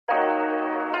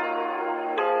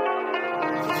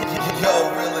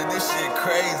this shit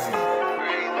crazy.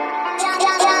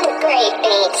 Great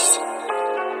beats.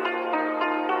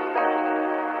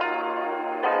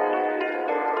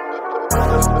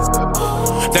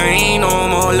 There ain't no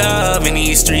more love in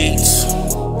these streets,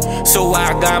 so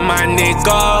I got my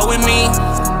nigga with me.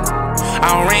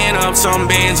 I ran up some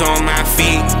bands on my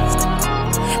feet,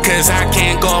 cause I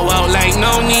can't go out like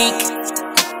no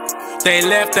Neek. They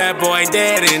left that boy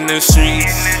dead in the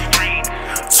streets,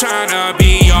 tryna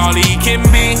be all he can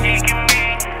be.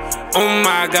 Oh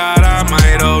my God, I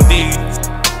might OD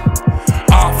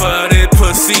off of that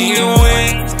pussy and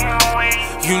weed.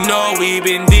 You know we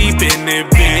been deep in it,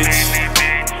 bitch.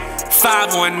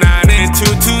 519 and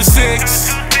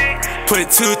 226. Put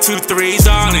 223s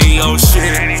all in your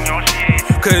shit,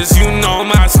 cause you know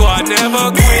my squad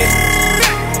never quit.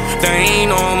 There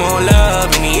ain't no more love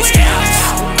in these streets,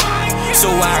 so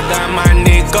I got my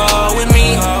nigga with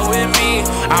me.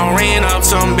 I ran up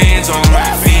some bands on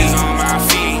my feet,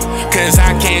 cause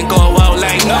I can't go out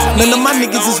like no Neek. None of my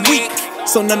niggas is weak,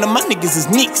 so none of my niggas is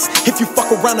Neeks. If you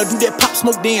fuck around or do that pop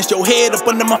smoke dance, your head up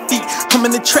under my feet. I'm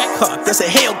in the track car, that's a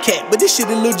Hellcat, but this shit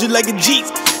a little just like a Jeep.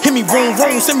 Hit me vroom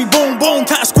vroom, send me boom boom,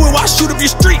 time square while I shoot up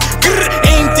your street.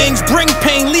 Aim things, bring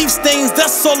pain, leave stains,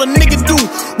 that's all a nigga do.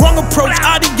 Wrong approach,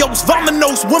 adios,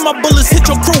 vominos, when my bullets hit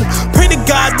your crew. Pray to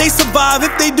God they survive, if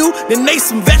they do, then they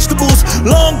some vegetables.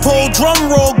 Long pole, drum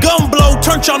roll, gun blow,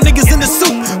 turn y'all niggas into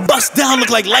soup. Bust down, look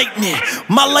like lightning,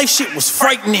 my life shit was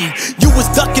frightening. You was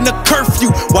ducking a curfew,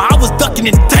 while I was ducking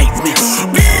indictments.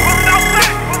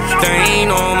 There ain't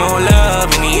no more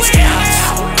love in these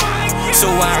streets, so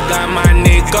I got my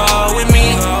nigga with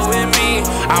me.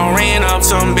 I ran up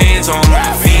some bands on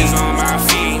my feet,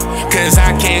 cause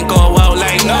I can't go out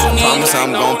like no Neek. Promise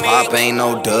I'm gon' pop, ain't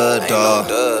no dud, dawg.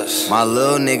 My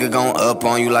little nigga gon' up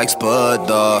on you like Spud,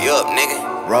 dawg. Yup,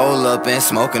 nigga. Roll up and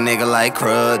smoke a nigga like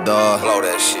crud, dawg. Blow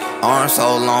that shit. Arms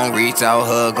so long, reach out,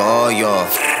 hug all y'all.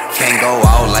 Can't go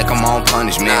out like I'm on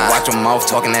punishment. Watch your mouth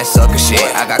talking that sucker shit.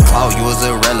 I got clout, you was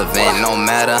irrelevant. No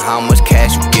matter how much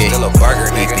cash you get. Still a burger,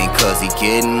 He nigga. think cause he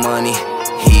getting money,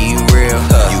 he real.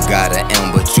 You got an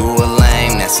M, but you a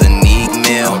lame, that's a Neek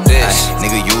meal.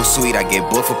 Nigga, you sweet, I get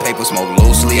booked for paper, smoke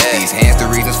loosely. These hands the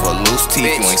reasons for loose teeth.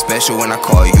 You ain't special when I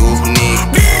call you Neek.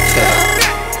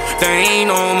 There ain't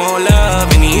no more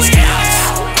love in these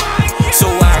streets, so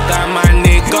I got my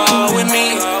nigga with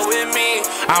me.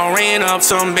 I ran up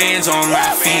some bands on my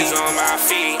feet,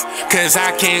 cause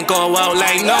I can't go out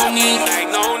like no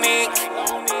Neek.